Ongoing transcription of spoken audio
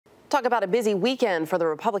Talk about a busy weekend for the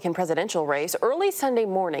Republican presidential race. Early Sunday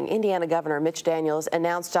morning, Indiana Governor Mitch Daniels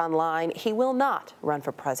announced online he will not run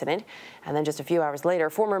for president. And then just a few hours later,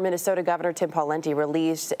 former Minnesota Governor Tim Pawlenty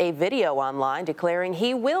released a video online declaring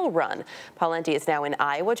he will run. Pawlenty is now in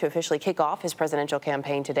Iowa to officially kick off his presidential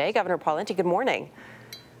campaign today. Governor Pawlenty, good morning.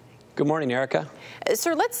 Good morning, Erica.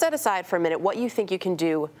 Sir, let's set aside for a minute what you think you can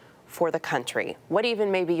do for the country. What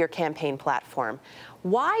even may be your campaign platform?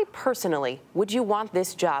 Why personally would you want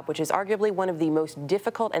this job, which is arguably one of the most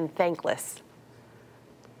difficult and thankless?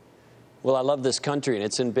 Well, I love this country, and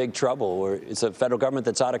it's in big trouble. It's a federal government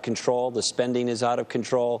that's out of control. The spending is out of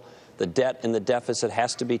control. The debt and the deficit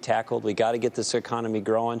has to be tackled. We got to get this economy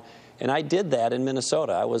growing. And I did that in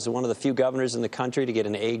Minnesota. I was one of the few governors in the country to get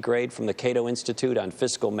an A grade from the Cato Institute on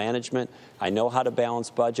fiscal management. I know how to balance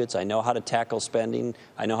budgets. I know how to tackle spending.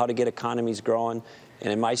 I know how to get economies growing.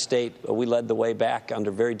 And in my state, we led the way back under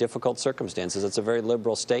very difficult circumstances. It's a very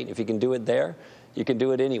liberal state. If you can do it there, you can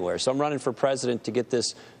do it anywhere. So I'm running for president to get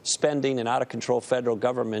this spending and out-of-control federal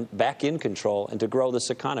government back in control and to grow this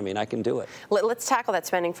economy, and I can do it. Let's tackle that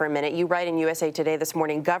spending for a minute. You write in USA Today this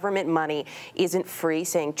morning, government money isn't free,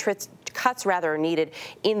 saying cuts rather are needed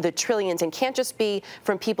in the trillions and can't just be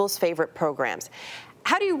from people's favorite programs.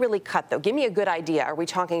 How do you really cut, though? Give me a good idea. Are we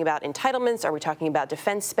talking about entitlements? Are we talking about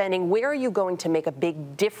defense spending? Where are you going to make a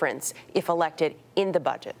big difference, if elected, in the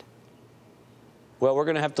budget? Well, we're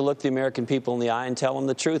going to have to look the American people in the eye and tell them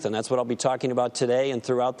the truth, and that's what I'll be talking about today and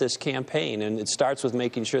throughout this campaign. And it starts with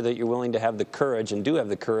making sure that you're willing to have the courage, and do have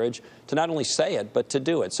the courage, to not only say it, but to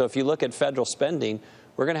do it. So if you look at federal spending,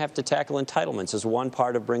 we're going to have to tackle entitlements as one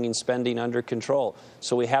part of bringing spending under control.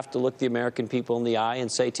 So we have to look the American people in the eye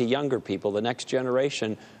and say to younger people, the next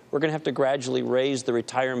generation, we're going to have to gradually raise the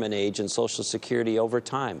retirement age and Social Security over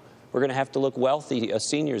time. We're going to have to look wealthy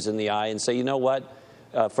seniors in the eye and say, you know what?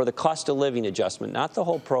 For the cost of living adjustment, not the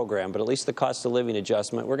whole program, but at least the cost of living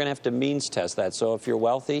adjustment, we're going to have to means test that. So if you're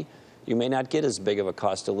wealthy, you may not get as big of a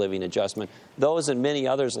cost of living adjustment. Those and many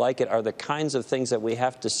others like it are the kinds of things that we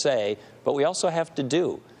have to say, but we also have to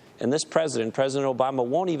do. And this president, President Obama,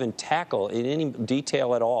 won't even tackle in any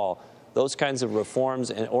detail at all those kinds of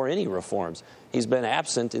reforms or any reforms. He's been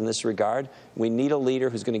absent in this regard. We need a leader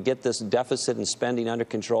who's going to get this deficit and spending under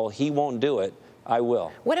control. He won't do it. I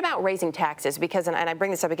will. What about raising taxes? Because, and I bring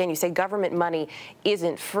this up again, you say government money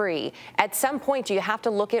isn't free. At some point, do you have to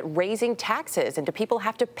look at raising taxes? And do people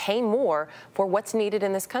have to pay more for what's needed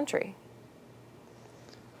in this country?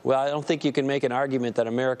 Well, I don't think you can make an argument that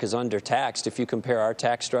America's undertaxed. If you compare our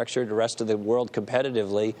tax structure to the rest of the world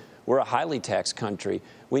competitively, we're a highly taxed country.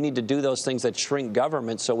 We need to do those things that shrink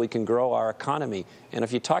government so we can grow our economy. And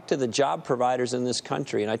if you talk to the job providers in this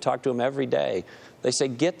country, and I talk to them every day, they say,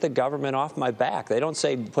 get the government off my back. They don't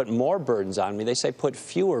say put more burdens on me. They say put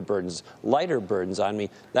fewer burdens, lighter burdens on me.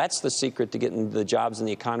 That's the secret to getting the jobs and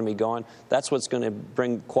the economy going. That's what's going to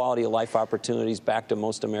bring quality of life opportunities back to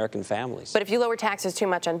most American families. But if you lower taxes too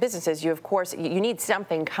much on businesses, you, of course, you need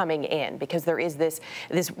something coming in, because there is this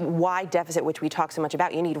wide deficit, which we talk so much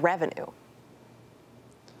about. You need revenue.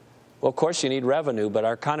 Well, of course you need revenue, but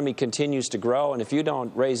our economy continues to grow, and if you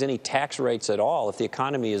don't raise any tax rates at all, if the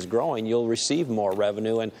economy is growing, you'll receive more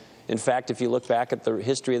revenue. And in fact, if you look back at the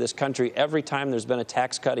history of this country, every time there's been a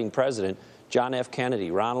tax-cutting president, John F. Kennedy,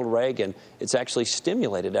 Ronald Reagan, it's actually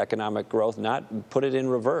stimulated economic growth, not put it in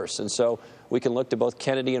reverse. And so we can look to both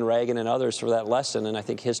Kennedy and Reagan and others for that lesson, and I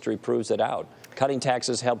think history proves it out. Cutting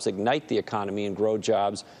taxes helps ignite the economy and grow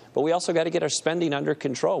jobs, but we also got to get our spending under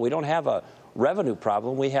control. We don't have a revenue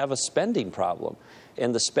problem, we have a spending problem.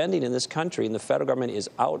 And the spending in this country and the federal government is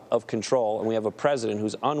out of control, and we have a president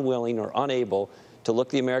who's unwilling or unable to look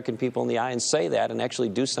the American people in the eye and say that and actually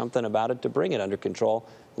do something about it to bring it under control.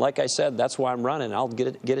 Like I said, that's why I'm running. I'll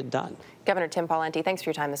get it done. Governor Tim Pawlenty, thanks for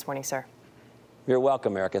your time this morning, sir. You're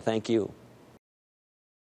welcome, Erica. Thank you.